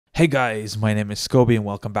Hey guys, my name is Scoby and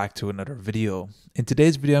welcome back to another video. In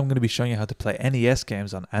today's video I'm going to be showing you how to play NES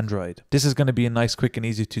games on Android. This is going to be a nice quick and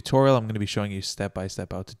easy tutorial. I'm going to be showing you step by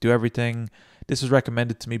step how to do everything. This was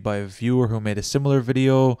recommended to me by a viewer who made a similar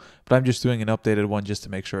video, but I'm just doing an updated one just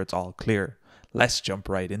to make sure it's all clear. Let's jump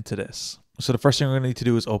right into this. So the first thing we're going to need to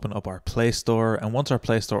do is open up our Play Store, and once our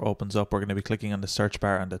Play Store opens up, we're going to be clicking on the search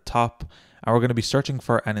bar on the top, and we're going to be searching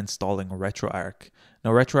for and installing RetroArch. Now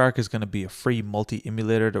RetroArch is going to be a free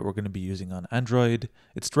multi-emulator that we're going to be using on Android.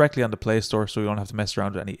 It's directly on the Play Store, so we don't have to mess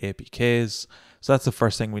around with any APKs. So that's the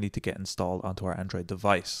first thing we need to get installed onto our Android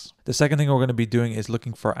device. The second thing we're going to be doing is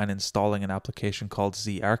looking for and installing an application called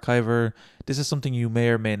ZArchiver. This is something you may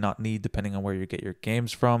or may not need depending on where you get your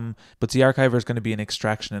games from, but ZArchiver is going to be an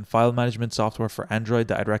extraction and file management software for Android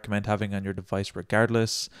that I'd recommend having on your device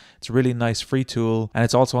regardless. It's a really nice free tool, and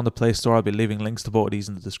it's also on the Play Store. I'll be leaving links to both of these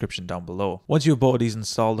in the description down below. Once you have both of these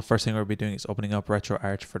installed, the first thing we'll be doing is opening up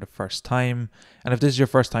RetroArch for the first time. And if this is your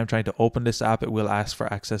first time trying to open this app, it will ask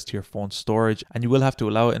for access to your phone's storage, and you will have to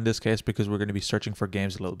allow it in this case because we're going to be searching for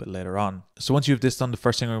games a little bit later on. So once you have this done, the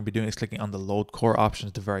first thing we're going to be doing is clicking on the load core option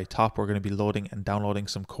at the very top. We're going to be loading and downloading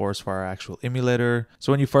some cores for our actual emulator.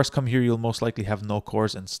 So when you first come here, you'll most likely have no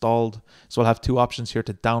cores installed. So we'll have two options here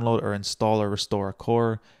to download or install or restore a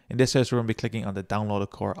core. In this case, we're going to be clicking on the download a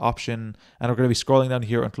core option, and we're going to be scrolling down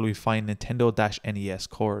here until we find Nintendo-NES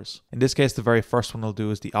cores. In this case, the very first one we'll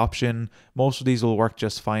do is the option. Most of these will work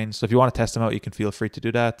just fine, so if you want to test them out, you can feel free to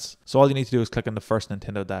do that. So all you need to do is click on the first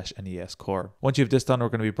Nintendo-NES core. Once you have this done, we're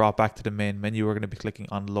going to be brought back to the main menu. We're going to be clicking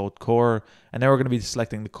on load core, and then we're going to be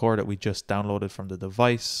selecting the core that we just downloaded from the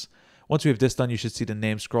device. Once we have this done, you should see the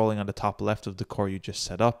name scrolling on the top left of the core you just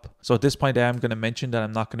set up. So at this point, I am going to mention that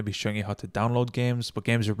I'm not going to be showing you how to download games, but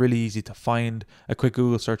games are really easy to find. A quick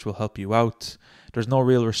Google search will help you out. There's no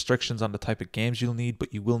real restrictions on the type of games you'll need,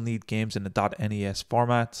 but you will need games in the .NES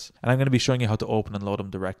format. And I'm going to be showing you how to open and load them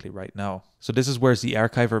directly right now. So this is where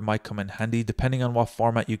ZArchiver might come in handy. Depending on what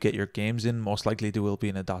format you get your games in, most likely they will be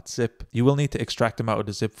in a .zip. You will need to extract them out of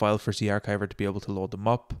the zip file for ZArchiver to be able to load them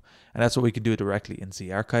up. And that's what we can do directly in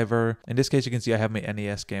ZArchiver. In this case, you can see I have my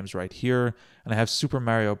NES games right here, and I have Super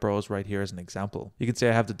Mario Bros. Right here as an example. You can see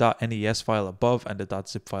I have the .NES file above and the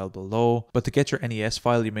 .zip file below. But to get your NES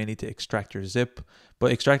file, you may need to extract your zip.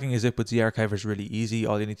 But extracting a zip with ZArchiver is really easy.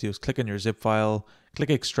 All you need to do is click on your zip file, click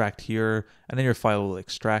extract here, and then your file will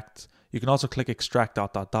extract. You can also click extract ...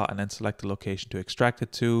 and then select the location to extract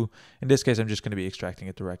it to. In this case, I'm just going to be extracting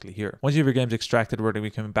it directly here. Once you have your games extracted, we're going to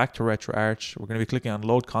be coming back to RetroArch. We're going to be clicking on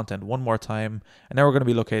load content one more time, and now we're going to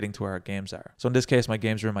be locating to where our games are. So in this case, my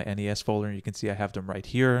games are in my NES folder, and you can see I have them right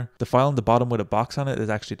here. The file on the bottom with a box on it is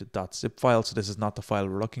actually the .zip file, so this is not the file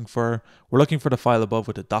we're looking for. We're looking for the file above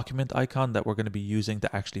with the document icon that we're going to be using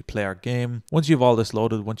to actually play our game. Once you have all this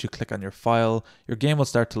loaded, once you click on your file, your game will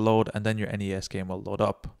start to load, and then your NES game will load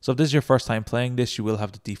up. So if this is your first time playing this, you will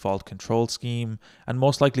have the default control scheme, and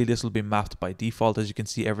most likely this will be mapped by default. As you can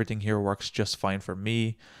see, everything here works just fine for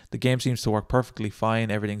me. The game seems to work perfectly fine.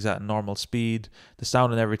 Everything's at normal speed. The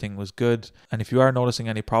sound and everything was good. And if you are noticing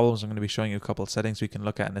any problems, I'm going to be showing you a couple of settings we can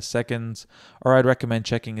look at in a second. Or I'd recommend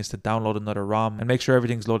checking is to download another ROM and make sure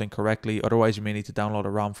everything's loading correctly. Otherwise, you may need to download a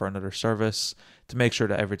ROM for another service to make sure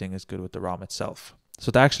that everything is good with the ROM itself.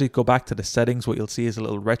 So to actually go back to the settings, what you'll see is a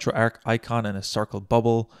little RetroArch icon and a circle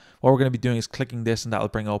bubble. What we're going to be doing is clicking this, and that'll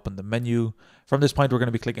bring open the menu. From this point, we're going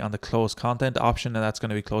to be clicking on the close content option, and that's going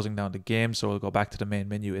to be closing down the game. So we'll go back to the main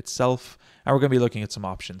menu itself, and we're going to be looking at some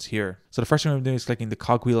options here. So the first thing we're doing is clicking the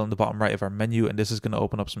cogwheel on the bottom right of our menu, and this is going to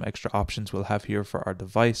open up some extra options we'll have here for our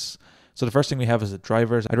device. So the first thing we have is the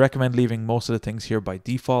drivers. I'd recommend leaving most of the things here by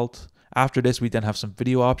default. After this, we then have some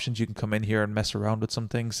video options. You can come in here and mess around with some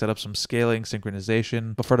things, set up some scaling,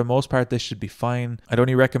 synchronization, but for the most part, this should be fine. I'd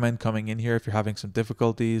only recommend coming in here if you're having some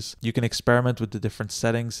difficulties. You can experiment with the different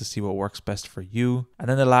settings to see what works best for you. And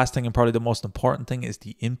then the last thing, and probably the most important thing, is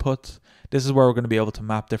the input. This is where we're going to be able to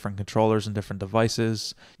map different controllers and different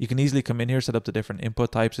devices. You can easily come in here, set up the different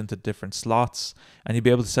input types into different slots, and you'll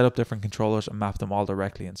be able to set up different controllers and map them all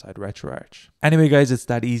directly inside RetroArch. Anyway guys, it's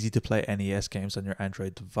that easy to play NES games on your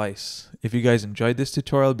Android device. If you guys enjoyed this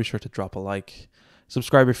tutorial, be sure to drop a like.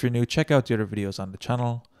 Subscribe if you're new. Check out the other videos on the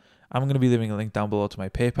channel. I'm going to be leaving a link down below to my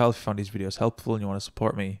PayPal if you found these videos helpful and you want to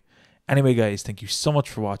support me. Anyway guys, thank you so much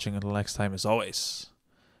for watching. Until next time, as always,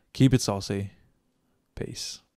 keep it saucy. Peace.